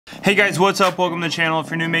Hey guys, what's up? Welcome to the channel.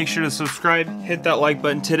 If you're new, make sure to subscribe, hit that like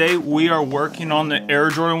button. Today we are working on the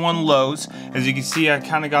Air Jordan 1 lows. As you can see, I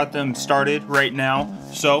kind of got them started right now.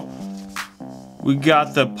 So we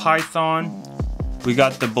got the Python, we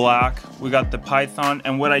got the black, we got the Python,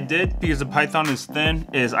 and what I did, because the Python is thin,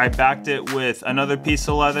 is I backed it with another piece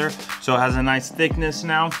of leather, so it has a nice thickness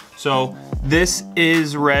now. So this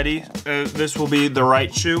is ready. This will be the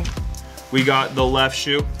right shoe. We got the left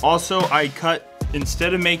shoe. Also, I cut,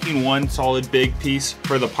 instead of making one solid big piece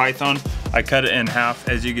for the Python, I cut it in half,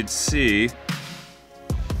 as you can see.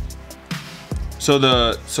 So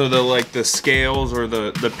the like the scales or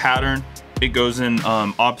the pattern, it goes in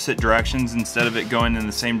opposite directions instead of it going in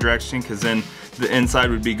the same direction, because then the inside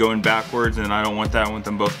would be going backwards, and I don't want that. I want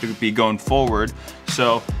them both to be going forward.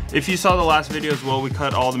 So if you saw the last video as well, we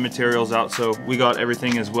cut all the materials out, so we got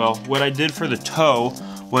everything as well. What I did for the toe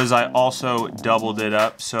was I also doubled it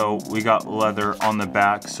up, so we got leather on the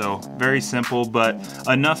back. So very simple, but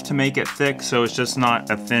enough to make it thick, so it's just not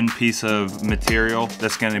a thin piece of material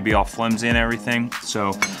that's gonna be all flimsy and everything.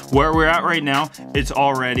 So where we're at right now, it's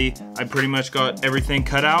all ready. I pretty much got everything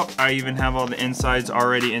cut out. I even have all the insides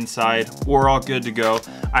already inside. We're all good to go.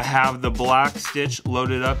 I have the black stitch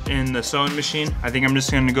loaded up in the sewing machine. I think I'm just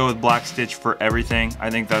gonna go with black stitch for everything. I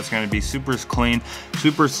think that's gonna be super clean,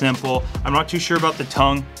 super simple. I'm not too sure about the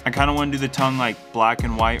tongue. I kind of want to do the tongue like black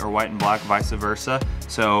and white, or white and black, vice versa.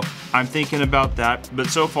 So I'm thinking about that. But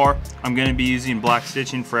so far, I'm going to be using black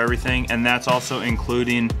stitching for everything, and that's also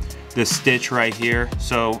including the stitch right here.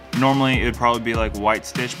 So normally it would probably be like white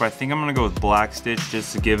stitch, but I think I'm going to go with black stitch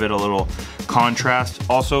just to give it a little contrast.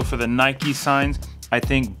 Also for the Nike signs, I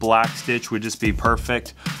think black stitch would just be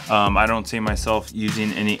perfect. I don't see myself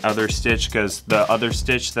using any other stitch, because the other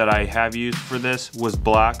stitch that I have used for this was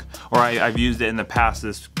black, or I've used it in the past,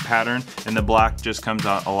 this pattern, and the black just comes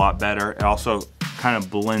out a lot better. It also kind of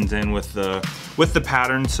blends in with the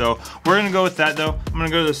pattern. So we're gonna go with that though. I'm gonna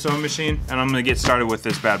go to the sewing machine and I'm gonna get started with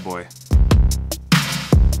this bad boy.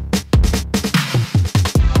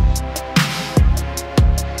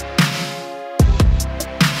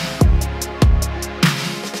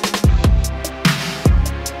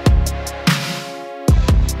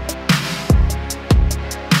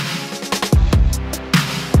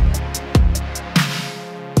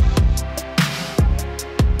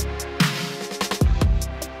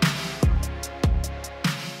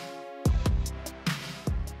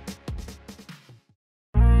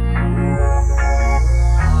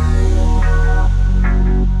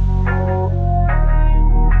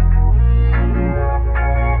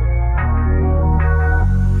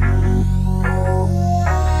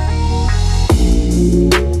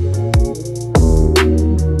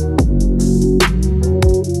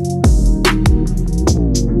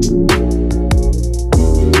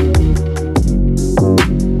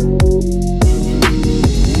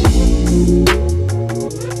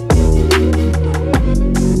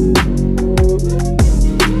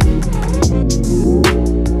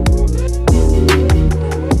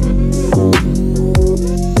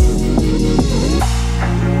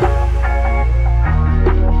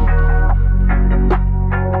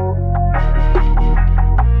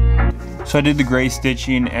 So I did the gray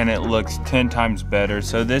stitching and it looks 10 times better.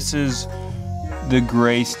 So this is the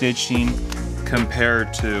gray stitching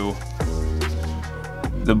compared to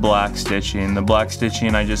the black stitching. The black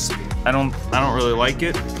stitching, I don't really like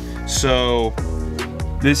it. So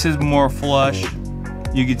this is more flush.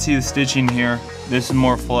 You can see the stitching here. This is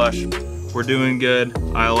more flush. We're doing good.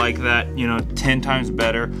 I like that, 10 times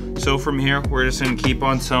better. So from here, we're just gonna keep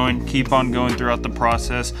on sewing, keep on going throughout the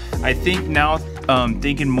process. I think now,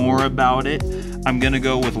 thinking more about it, I'm gonna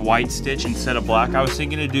go with white stitch instead of black. I was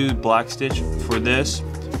thinking to do black stitch for this,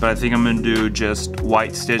 but I think I'm gonna do just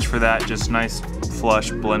white stitch for that, just nice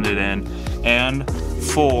flush blended in. And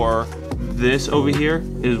for this over here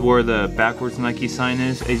is where the backwards Nike sign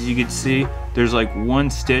is. As you can see, there's like one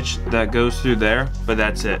stitch that goes through there, but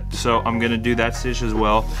that's it. So I'm gonna do that stitch as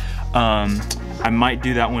well. I might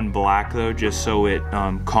do that one black though, just so it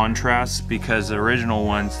contrasts, because the original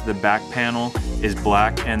ones, the back panel is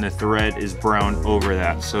black and the thread is brown over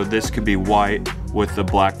that. So this could be white with the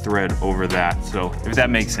black thread over that. So if that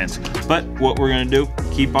makes sense. But what we're gonna do,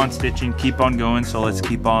 keep on stitching, keep on going. So let's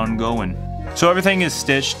keep on going. So everything is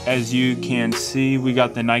stitched, as you can see. We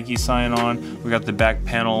got the Nike sign on, we got the back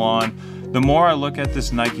panel on. The more I look at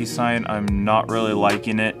this Nike sign, I'm not really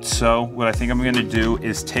liking it. So what I think I'm gonna do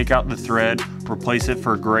is take out the thread, replace it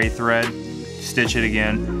for gray thread, stitch it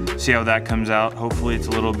again, see how that comes out. Hopefully it's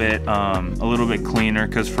a little bit cleaner,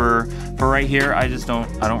 because for right here, I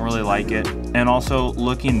don't really like it. And also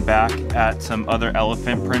looking back at some other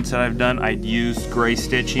elephant prints that I've done, I'd used gray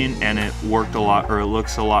stitching and it worked a lot, or it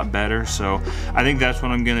looks a lot better. So I think that's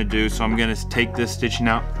what I'm gonna do. So I'm gonna take this stitching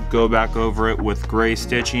out, go back over it with gray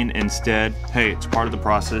stitching instead. Hey, it's part of the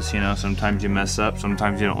process, you know, sometimes you mess up,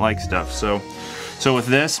 sometimes you don't like stuff. So with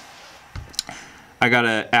this, I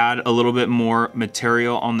gotta add a little bit more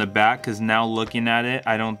material on the back, because now looking at it,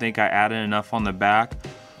 I don't think I added enough on the back.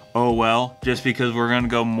 Oh well, just because we're gonna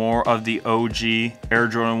go more of the OG Air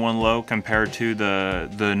Jordan 1 low compared to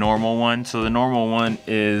the normal one. So the normal one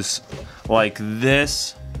is like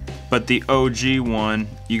this, but the OG one,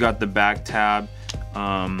 you got the back tab.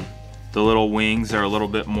 The little wings are a little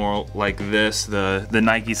bit more like this. The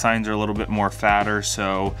Nike signs are a little bit more fatter.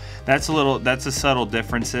 So that's a subtle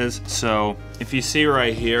differences. So if you see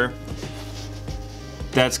right here,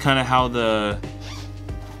 that's kind of how the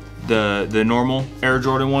normal Air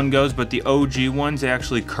Jordan 1 goes, but the OG ones, they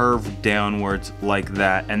actually curve downwards like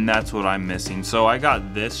that, and that's what I'm missing. So I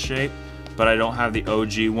got this shape, but I don't have the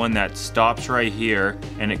OG one that stops right here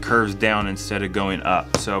and it curves down instead of going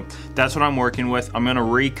up. So that's what I'm working with. I'm gonna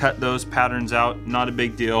recut those patterns out, not a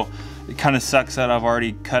big deal. It kind of sucks that I've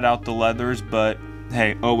already cut out the leathers, but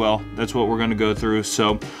hey, oh well, that's what we're gonna go through.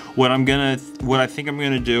 So what I think I'm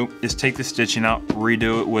gonna do is take the stitching out,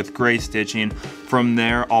 redo it with gray stitching. From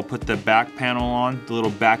there, I'll put the back panel on, the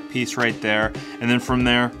little back piece right there, and then from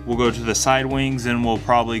there, we'll go to the side wings, and we'll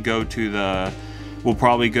probably go to the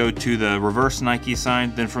reverse Nike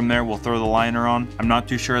sign. Then from there, we'll throw the liner on. I'm not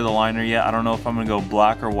too sure of the liner yet. I don't know if I'm gonna go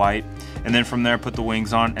black or white. And then from there, put the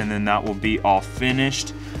wings on, and then that will be all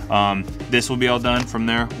finished. This will be all done. From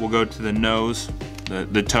there, we'll go to the nose,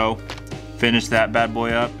 the toe, finish that bad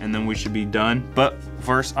boy up, and then we should be done. But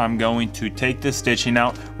first, I'm going to take this stitching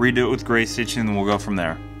out, redo it with gray stitching, and then we'll go from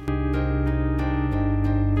there.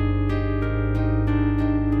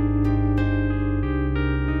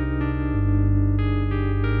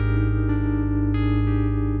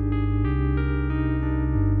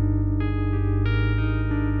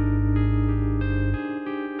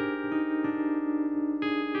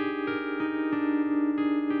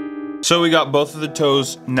 So we got both of the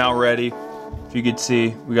toes now ready. If you could see,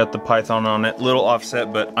 we got the python on it, little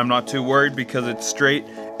offset, but I'm not too worried because it's straight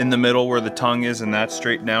in the middle where the tongue is, and that's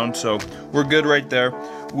straight down, so we're good right there.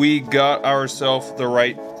 We got ourselves the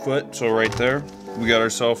right foot, so right there. We got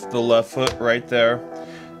ourselves the left foot right there.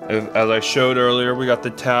 As I showed earlier, we got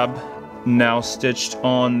the tab now stitched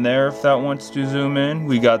on there, if that wants to zoom in.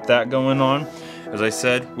 We got that going on. As I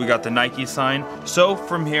said, we got the Nike sign. So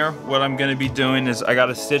from here, what I'm gonna be doing is I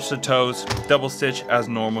gotta stitch the toes, double stitch as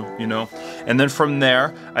normal, you know. And then from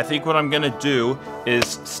there, I think what I'm gonna do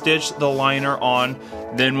is stitch the liner on.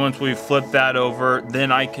 Then once we flip that over,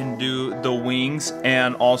 then I can do the wings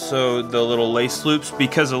and also the little lace loops,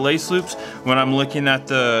 because the lace loops, when I'm looking at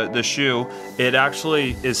the shoe, it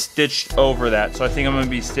actually is stitched over that. So I think I'm gonna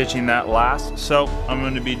be stitching that last. So I'm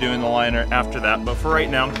gonna be doing the liner after that. But for right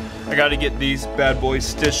now, I gotta get these bad boys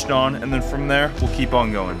stitched on, and then from there, we'll keep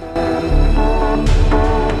on going.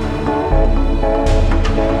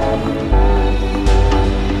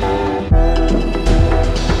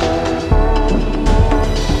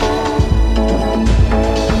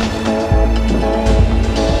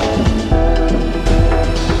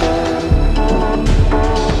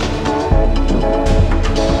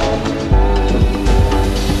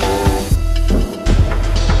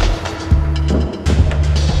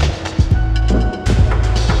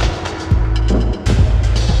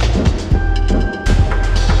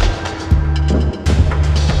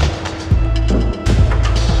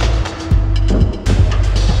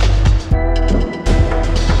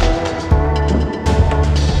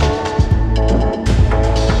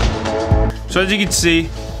 So as you can see,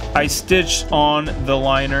 I stitched on the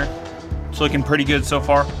liner. It's looking pretty good so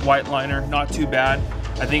far. White liner, not too bad.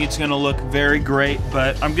 I think it's gonna look very great,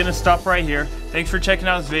 but I'm gonna stop right here. Thanks for checking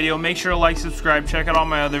out this video. Make sure to like, subscribe, check out all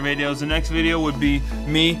my other videos. The next video would be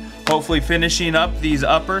me hopefully finishing up these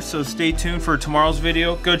uppers, so stay tuned for tomorrow's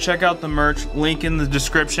video. Go check out the merch, link in the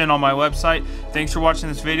description on my website. Thanks for watching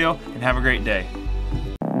this video, and have a great day.